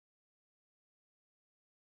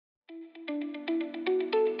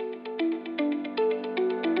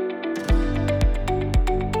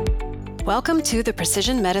Welcome to the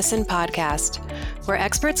Precision Medicine Podcast, where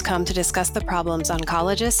experts come to discuss the problems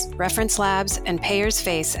oncologists, reference labs, and payers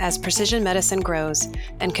face as precision medicine grows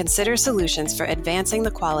and consider solutions for advancing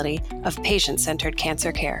the quality of patient-centered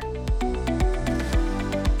cancer care.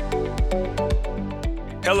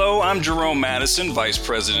 Hello, I'm Jerome Madison, Vice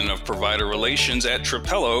President of Provider Relations at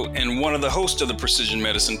Trapelo and one of the hosts of the Precision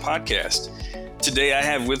Medicine Podcast. Today I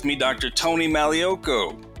have with me Dr. Tony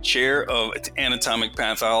Malliocco, Chair of Anatomic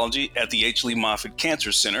Pathology at the H. Lee Moffitt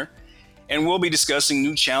Cancer Center, and we'll be discussing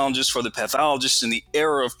new challenges for the pathologists in the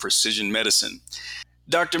era of precision medicine.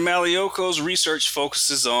 Dr. Malliocco's research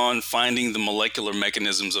focuses on finding the molecular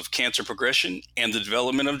mechanisms of cancer progression and the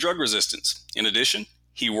development of drug resistance. In addition,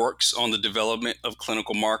 he works on the development of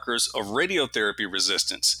clinical markers of radiotherapy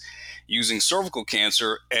resistance, using cervical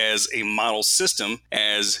cancer as a model system,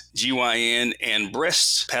 as GYN and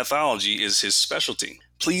breast pathology is his specialty.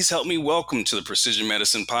 Please help me welcome to the Precision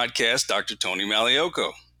Medicine Podcast, Dr. Tony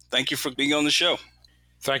Malliocco. Thank you for being on the show.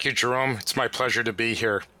 Thank you, Jerome. It's my pleasure to be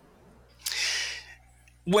here.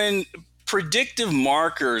 When predictive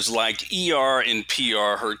markers like ER and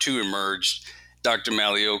PR HER2 emerged, Dr.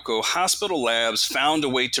 Malliocco, hospital labs found a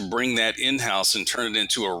way to bring that in-house and turn it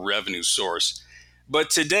into a revenue source.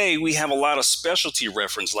 But today we have a lot of specialty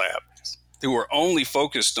reference labs who are only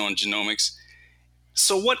focused on genomics.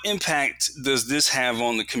 So what impact does this have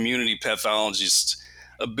on the community pathologist's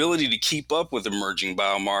ability to keep up with emerging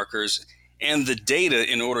biomarkers and the data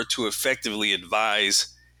in order to effectively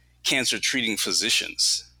advise cancer treating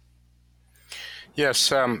physicians?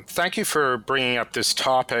 Yes, thank you for bringing up this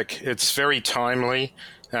topic. It's very timely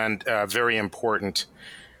and very important.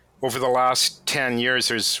 Over the last 10 years,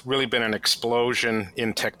 there's really been an explosion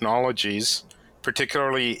in technologies,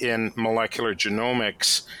 particularly in molecular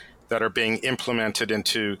genomics, that are being implemented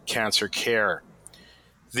into cancer care.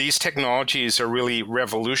 These technologies are really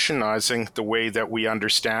revolutionizing the way that we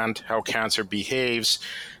understand how cancer behaves,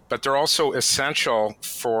 but they're also essential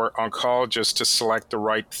for oncologists to select the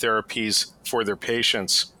right therapies for their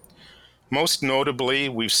patients. Most notably,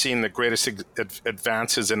 we've seen the greatest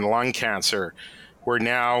advances in lung cancer, where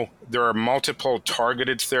now there are multiple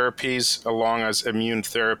targeted therapies along as immune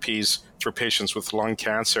therapies for patients with lung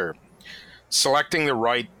cancer. Selecting the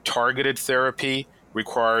right targeted therapy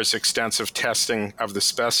requires extensive testing of the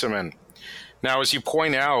specimen. Now, as you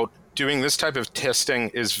point out, doing this type of testing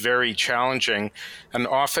is very challenging, and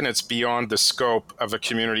often it's beyond the scope of a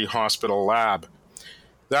community hospital lab.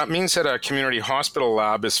 That means that a community hospital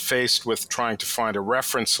lab is faced with trying to find a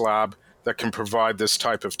reference lab that can provide this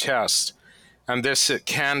type of test. And it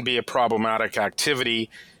can be a problematic activity,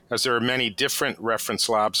 as there are many different reference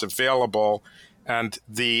labs available, and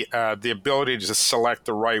the ability to select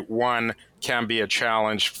the right one can be a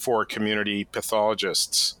challenge for community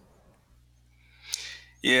pathologists.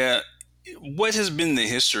 Yeah. What has been the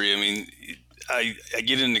history? I mean, I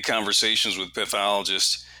get into conversations with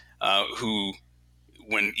pathologists who,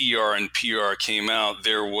 when ER and PR came out,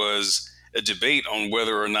 there was a debate on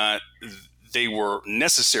whether or not they were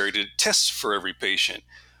necessary to test for every patient.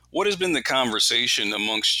 What has been the conversation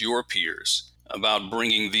amongst your peers about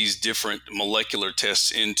bringing these different molecular tests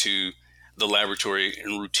into the laboratory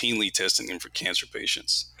and routinely testing them for cancer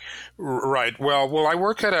patients? Right. Well, I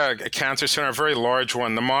work at a cancer center, a very large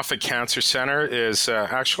one. The Moffitt Cancer Center is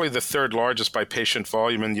actually the third largest by patient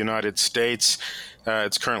volume in the United States.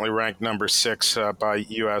 It's currently ranked number 6 by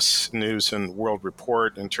U.S. News and World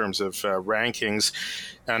Report in terms of rankings.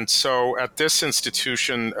 And so at this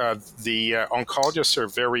institution, the oncologists are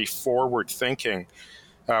very forward-thinking,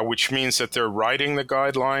 which means that they're writing the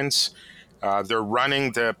guidelines, they're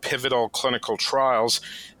running the pivotal clinical trials,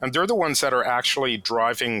 and they're the ones that are actually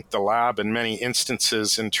driving the lab in many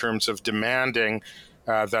instances in terms of demanding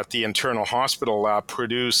that the internal hospital lab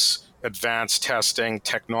produce advanced testing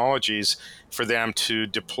technologies for them to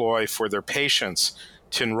deploy for their patients,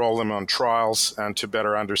 to enroll them on trials and to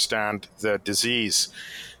better understand the disease.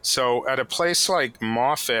 So at a place like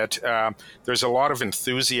Moffitt, there's a lot of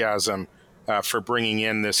enthusiasm for bringing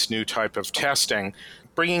in this new type of testing.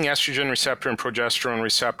 Bringing estrogen receptor and progesterone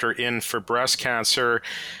receptor in for breast cancer,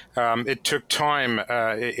 it took time.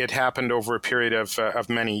 It happened over a period of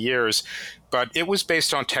many years, but it was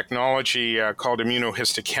based on technology called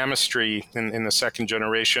immunohistochemistry in the second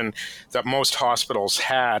generation that most hospitals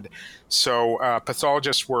had. So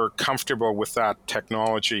pathologists were comfortable with that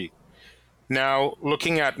technology. Now,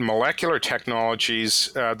 looking at molecular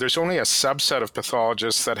technologies, there's only a subset of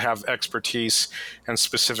pathologists that have expertise and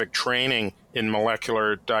specific training in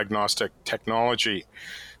molecular diagnostic technology.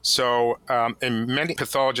 So and many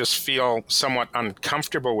pathologists feel somewhat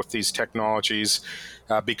uncomfortable with these technologies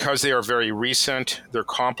because they are very recent, they're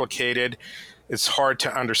complicated. It's hard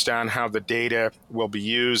to understand how the data will be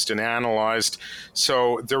used and analyzed.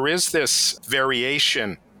 So there is this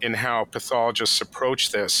variation in how pathologists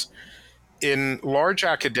approach this. In large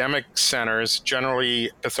academic centers,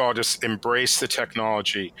 generally pathologists embrace the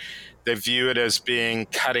technology. They view it as being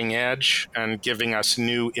cutting edge and giving us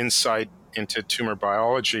new insight into tumor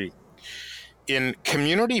biology. In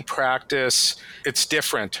community practice, it's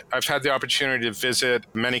different. I've had the opportunity to visit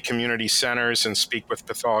many community centers and speak with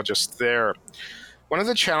pathologists there. One of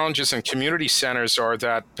the challenges in community centers are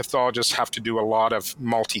that pathologists have to do a lot of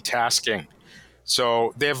multitasking.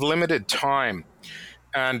 So they have limited time.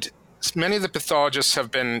 And many of the pathologists have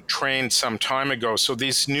been trained some time ago, so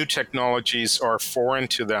these new technologies are foreign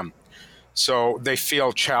to them. So they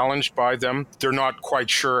feel challenged by them. They're not quite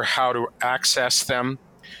sure how to access them.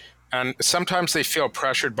 And sometimes they feel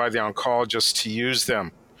pressured by the oncologist to use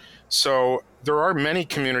them. So there are many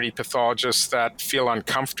community pathologists that feel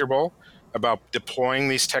uncomfortable about deploying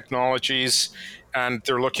these technologies, and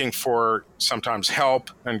they're looking for sometimes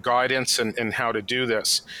help and guidance in how to do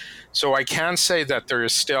this. So I can say that there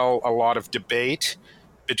is still a lot of debate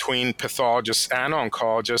between pathologists and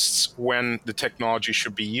oncologists when the technology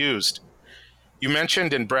should be used. You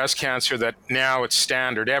mentioned in breast cancer that now it's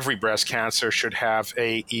standard. Every breast cancer should have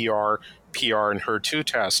a ER, PR, and HER2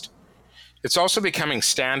 test. It's also becoming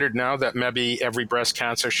standard now that maybe every breast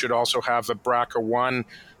cancer should also have a BRCA1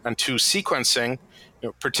 and 2 sequencing,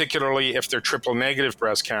 particularly if they're triple negative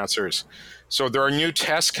breast cancers. So there are new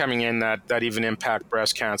tests coming in that even impact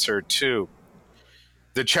breast cancer too.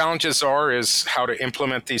 The challenges is how to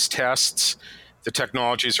implement these tests. The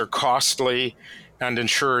technologies are costly, and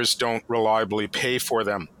insurers don't reliably pay for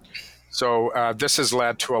them. So this has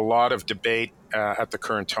led to a lot of debate at the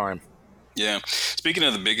current time. Yeah. Speaking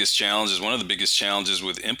of the biggest challenges, one of the biggest challenges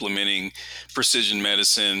with implementing precision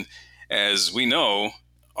medicine, as we know,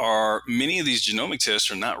 are many of these genomic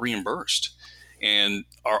tests are not reimbursed and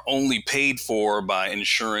are only paid for by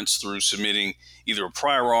insurance through submitting either a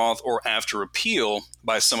prior auth or after appeal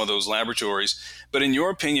by some of those laboratories. But in your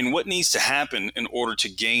opinion, what needs to happen in order to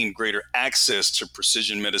gain greater access to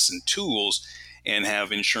precision medicine tools and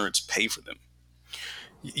have insurance pay for them?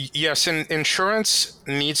 Yes, and insurance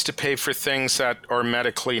needs to pay for things that are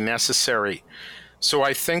medically necessary. So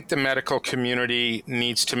I think the medical community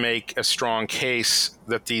needs to make a strong case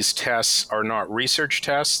that these tests are not research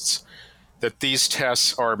tests, that these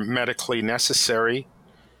tests are medically necessary,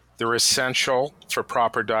 they're essential for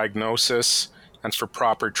proper diagnosis and for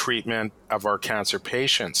proper treatment of our cancer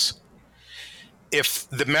patients. If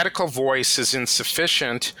the medical voice is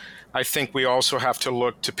insufficient, I think we also have to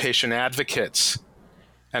look to patient advocates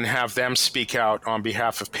and have them speak out on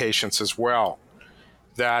behalf of patients as well.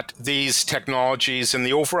 That these technologies in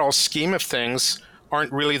the overall scheme of things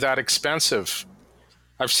aren't really that expensive.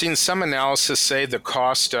 I've seen some analysis say the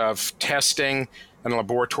cost of testing and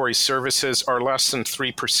laboratory services are less than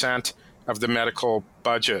 3% of the medical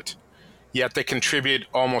budget, yet they contribute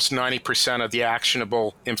almost 90% of the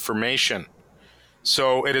actionable information.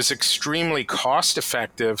 So it is extremely cost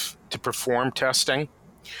effective to perform testing.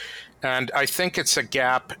 And I think it's a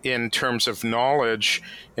gap in terms of knowledge,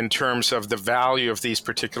 in terms of the value of these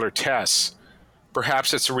particular tests.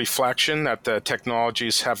 Perhaps it's a reflection that the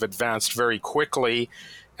technologies have advanced very quickly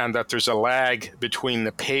and that there's a lag between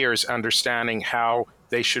the payers understanding how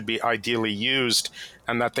they should be ideally used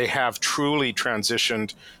and that they have truly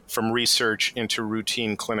transitioned from research into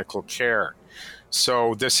routine clinical care.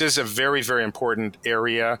 So this is a very, very important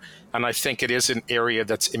area, and I think it is an area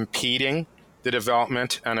that's impeding the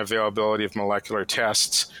development and availability of molecular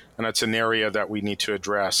tests, and it's an area that we need to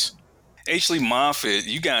address. H. Lee Moffitt,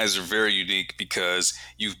 you guys are very unique because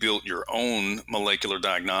you've built your own molecular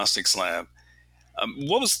diagnostics lab.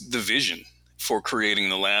 What was the vision for creating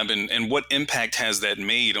the lab, and what impact has that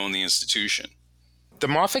made on the institution? The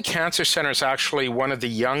Moffitt Cancer Center is actually one of the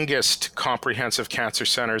youngest comprehensive cancer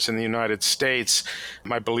centers in the United States.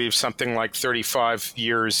 I believe something like 35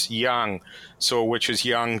 years young, so which is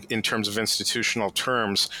young in terms of institutional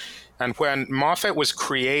terms. And when Moffitt was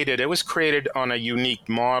created, it was created on a unique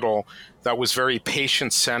model that was very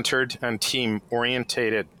patient-centered and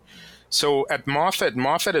team-orientated. So at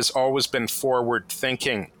Moffitt has always been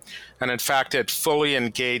forward-thinking. And in fact, it fully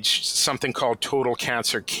engaged something called Total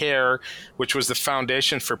Cancer Care, which was the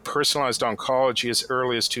foundation for personalized oncology as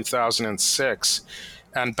early as 2006.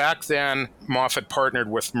 And back then, Moffitt partnered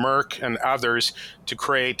with Merck and others to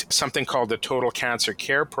create something called the Total Cancer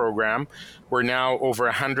Care Program, where now over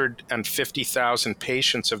 150,000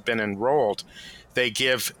 patients have been enrolled. They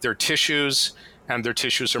give their tissues, and their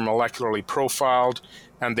tissues are molecularly profiled,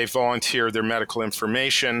 and they volunteer their medical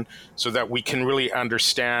information so that we can really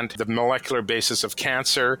understand the molecular basis of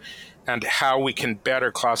cancer and how we can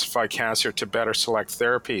better classify cancer to better select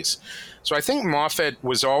therapies. So I think Moffitt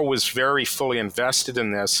was always very fully invested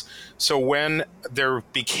in this. So when there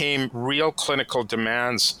became real clinical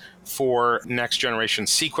demands for next generation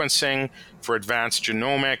sequencing, for advanced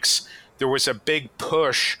genomics, there was a big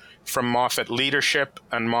push from Moffitt leadership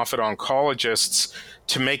and Moffitt oncologists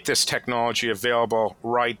to make this technology available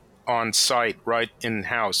right on site, right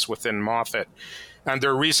in-house within Moffitt. And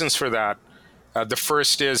there are reasons for that. The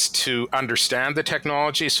first is to understand the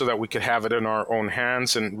technology so that we could have it in our own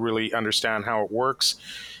hands and really understand how it works.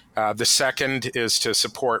 The second is to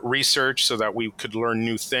support research so that we could learn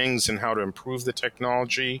new things and how to improve the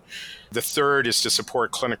technology. The third is to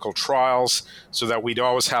support clinical trials so that we'd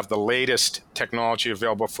always have the latest technology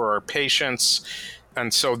available for our patients.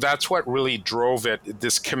 And so that's what really drove it,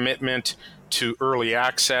 this commitment to early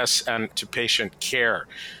access and to patient care.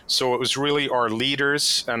 So it was really our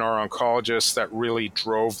leaders and our oncologists that really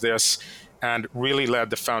drove this and really led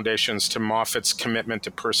the foundations to Moffitt's commitment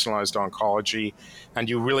to personalized oncology. And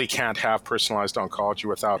you really can't have personalized oncology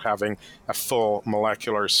without having a full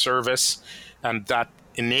molecular service. And that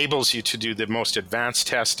enables you to do the most advanced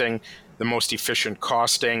testing, the most efficient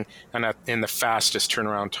costing, and in the fastest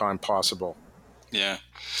turnaround time possible. Yeah.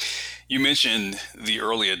 You mentioned the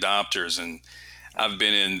early adopters, and I've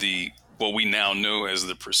been in what we now know as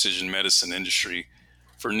the precision medicine industry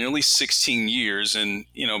for nearly 16 years. And,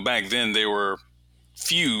 back then there were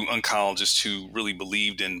few oncologists who really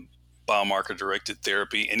believed in biomarker-directed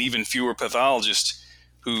therapy, and even fewer pathologists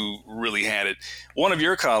who really had it. One of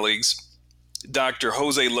your colleagues, Dr.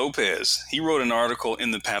 Jose Lopez, he wrote an article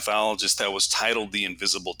in The Pathologist that was titled The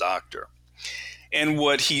Invisible Doctor. And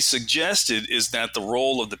what he suggested is that the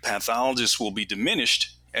role of the pathologist will be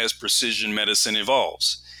diminished as precision medicine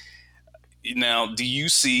evolves. Now, do you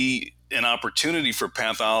see an opportunity for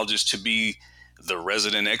pathologists to be the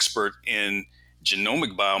resident expert in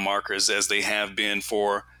genomic biomarkers as they have been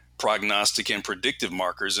for prognostic and predictive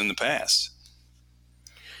markers in the past?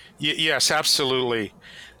 Yes, absolutely.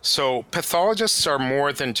 So pathologists are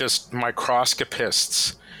more than just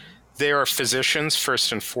microscopists. They are physicians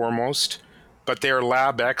first and foremost, but they are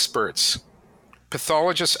lab experts.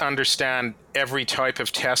 Pathologists understand every type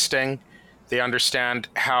of testing. They understand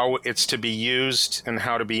how it's to be used and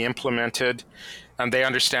how to be implemented, and they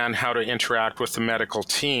understand how to interact with the medical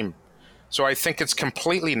team. So I think it's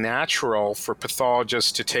completely natural for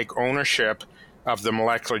pathologists to take ownership of the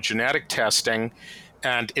molecular genetic testing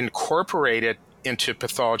and incorporate it into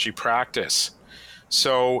pathology practice.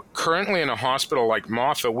 So currently in a hospital like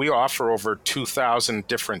Moffitt, we offer over 2,000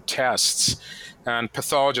 different tests, and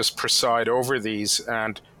pathologists preside over these,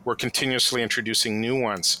 and we're continuously introducing new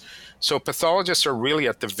ones. So pathologists are really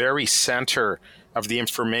at the very center of the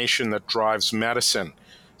information that drives medicine.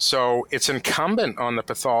 So it's incumbent on the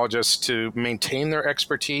pathologists to maintain their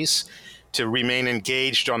expertise, to remain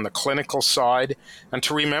engaged on the clinical side, and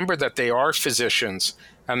to remember that they are physicians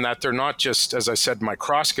and that they're not just, as I said,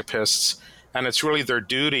 microscopists. And it's really their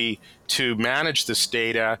duty to manage this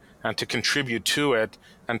data and to contribute to it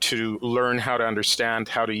and to learn how to understand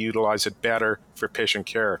how to utilize it better for patient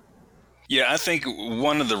care. Yeah, I think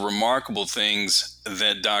one of the remarkable things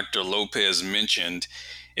that Dr. Lopez mentioned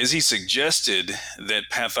is he suggested that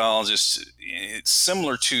pathologists,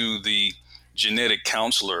 similar to the genetic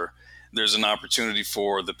counselor, there's an opportunity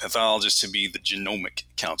for the pathologist to be the genomic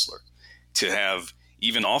counselor, to have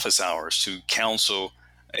even office hours to counsel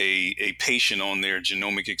a patient on their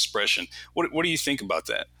genomic expression. What do you think about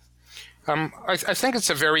that? I think it's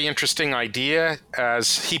a very interesting idea.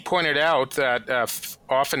 As he pointed out, that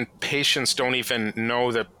often patients don't even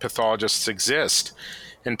know that pathologists exist.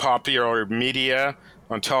 In popular media,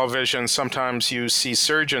 on television, sometimes you see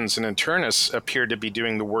surgeons and internists appear to be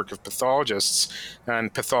doing the work of pathologists,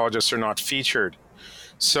 and pathologists are not featured.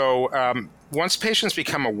 So once patients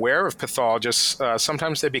become aware of pathologists,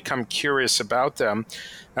 sometimes they become curious about them.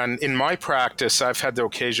 And in my practice, I've had the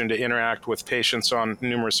occasion to interact with patients on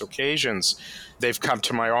numerous occasions. They've come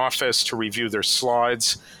to my office to review their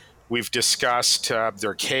slides. We've discussed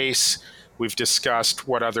their case. We've discussed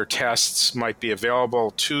what other tests might be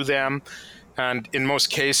available to them. And in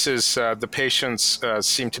most cases, the patients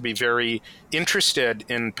seem to be very interested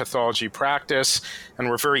in pathology practice, and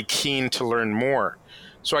we're very keen to learn more.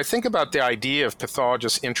 So I think about the idea of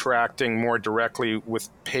pathologists interacting more directly with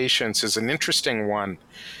patients is an interesting one,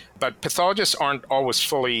 but pathologists aren't always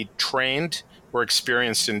fully trained or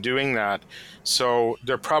experienced in doing that. So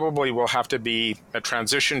there probably will have to be a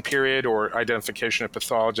transition period or identification of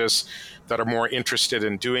pathologists that are more interested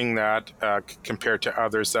in doing that compared to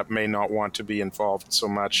others that may not want to be involved so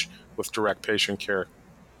much with direct patient care.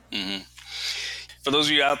 Mm-hmm. For those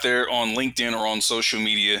of you out there on LinkedIn or on social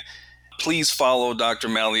media, please follow Dr.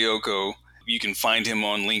 Maliocco. You can find him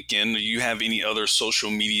on LinkedIn. Do you have any other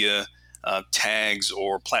social media tags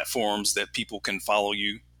or platforms that people can follow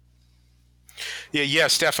you? Yeah,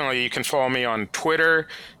 yes, definitely. You can follow me on Twitter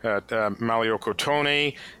at Maliocco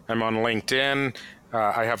Tony. I'm on LinkedIn.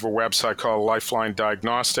 I have a website called Lifeline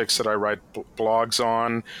Diagnostics that I write blogs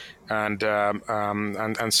on,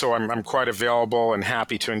 and so I'm quite available and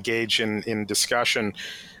happy to engage in discussion.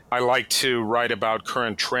 I like to write about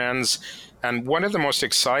current trends. And one of the most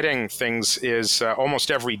exciting things is almost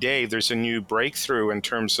every day there's a new breakthrough in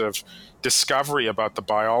terms of discovery about the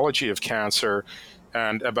biology of cancer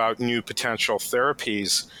and about new potential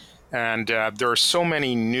therapies. And there are so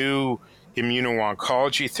many new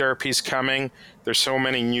immuno-oncology therapies coming. There's so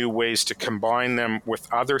many new ways to combine them with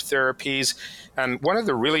other therapies. And one of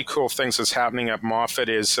the really cool things that's happening at Moffitt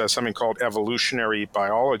is something called evolutionary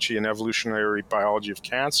biology and evolutionary biology of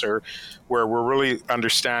cancer, where we're really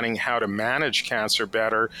understanding how to manage cancer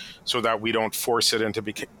better so that we don't force it into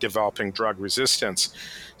developing drug resistance.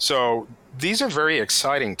 So these are very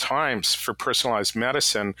exciting times for personalized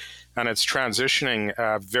medicine, and it's transitioning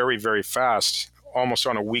very, very fast. Almost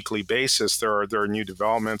on a weekly basis, there are new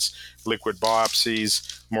developments, liquid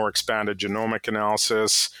biopsies, more expanded genomic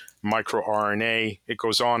analysis, microRNA. It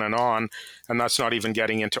goes on, and that's not even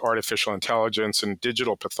getting into artificial intelligence and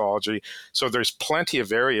digital pathology. So there's plenty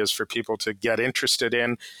of areas for people to get interested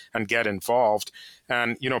in and get involved.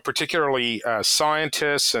 And, particularly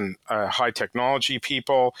scientists and high technology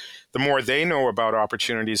people, the more they know about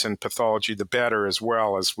opportunities in pathology, the better, as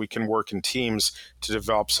well as we can work in teams to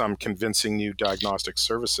develop some convincing new diagnostic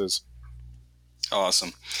services.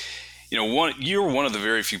 Awesome. You're one of the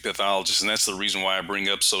very few pathologists, and that's the reason why I bring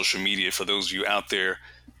up social media. For those of you out there,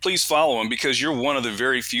 please follow him, because you're one of the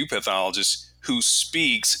very few pathologists who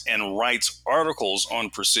speaks and writes articles on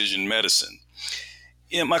precision medicine.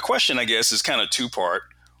 My question, I guess, is kind of two-part.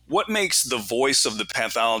 What makes the voice of the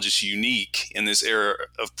pathologist unique in this era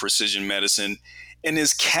of precision medicine? And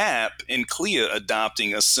is CAP and CLIA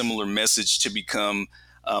adopting a similar message to become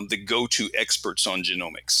the go-to experts on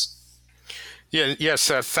genomics? Yeah, yes.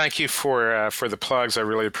 Thank you for the plugs. I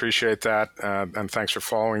really appreciate that, and thanks for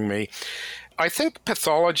following me. I think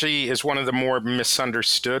pathology is one of the more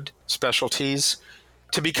misunderstood specialties.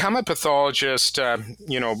 To become a pathologist, a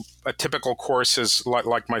typical course is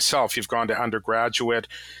like myself. You've gone to undergraduate.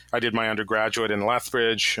 I did my undergraduate in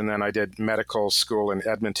Lethbridge, and then I did medical school in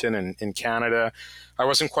Edmonton in Canada. I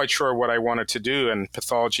wasn't quite sure what I wanted to do, and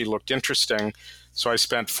pathology looked interesting. So I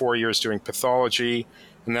spent 4 years doing pathology,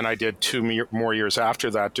 and then I did 2 more years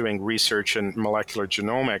after that doing research in molecular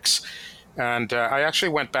genomics. And I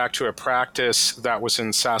actually went back to a practice that was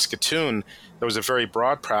in Saskatoon. That was a very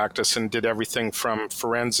broad practice and did everything from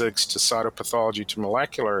forensics to cytopathology to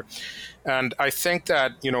molecular. And I think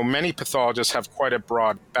that, many pathologists have quite a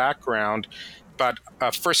broad background, but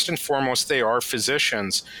first and foremost, they are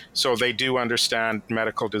physicians, so they do understand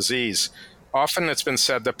medical disease. Often it's been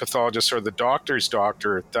said that pathologists are the doctor's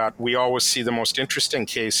doctor, that we always see the most interesting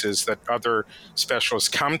cases, that other specialists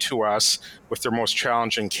come to us with their most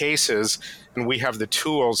challenging cases, and we have the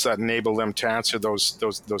tools that enable them to answer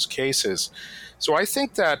those cases. So I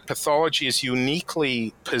think that pathology is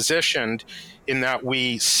uniquely positioned in that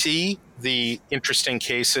we see the interesting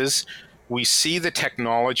cases, we see the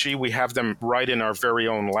technology, we have them right in our very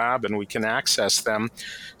own lab, and we can access them.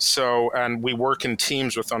 So, and we work in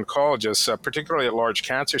teams with oncologists, particularly at large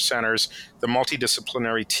cancer centers. The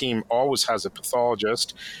multidisciplinary team always has a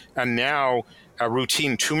pathologist. And now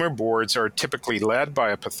routine tumor boards are typically led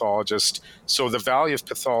by a pathologist. So the value of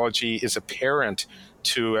pathology is apparent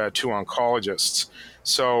to oncologists.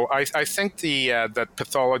 So I think that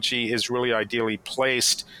pathology is really ideally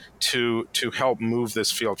placed to help move this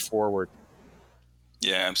field forward.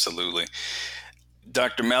 Yeah, absolutely.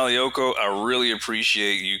 Dr. Maliocco, I really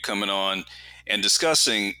appreciate you coming on and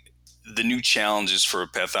discussing the new challenges for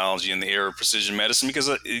pathology in the era of precision medicine, because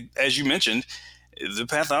as you mentioned, the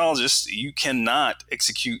pathologist, you cannot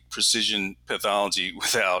execute precision pathology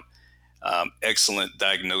without excellent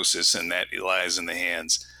diagnosis, and that lies in the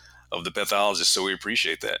hands of the pathologist. So we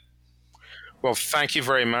appreciate that. Well, thank you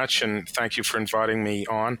very much, and thank you for inviting me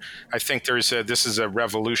on. I think this is a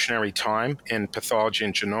revolutionary time in pathology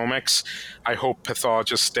and genomics. I hope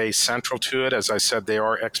pathologists stay central to it. As I said, they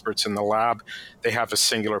are experts in the lab. They have a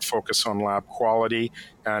singular focus on lab quality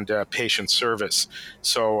and patient service.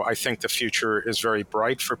 So I think the future is very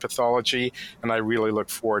bright for pathology, and I really look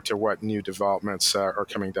forward to what new developments are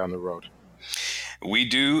coming down the road. We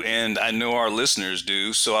do, and I know our listeners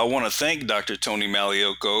do. So I want to thank Dr. Tony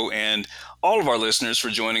Malliocco and all of our listeners for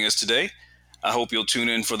joining us today. I hope you'll tune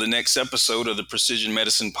in for the next episode of the Precision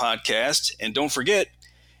Medicine Podcast. And don't forget,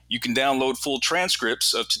 you can download full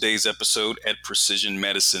transcripts of today's episode at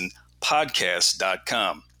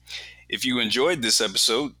precisionmedicinepodcast.com. If you enjoyed this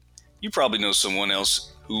episode, you probably know someone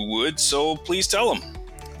else who would, so please tell them.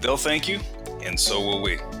 They'll thank you, and so will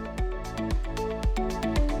we.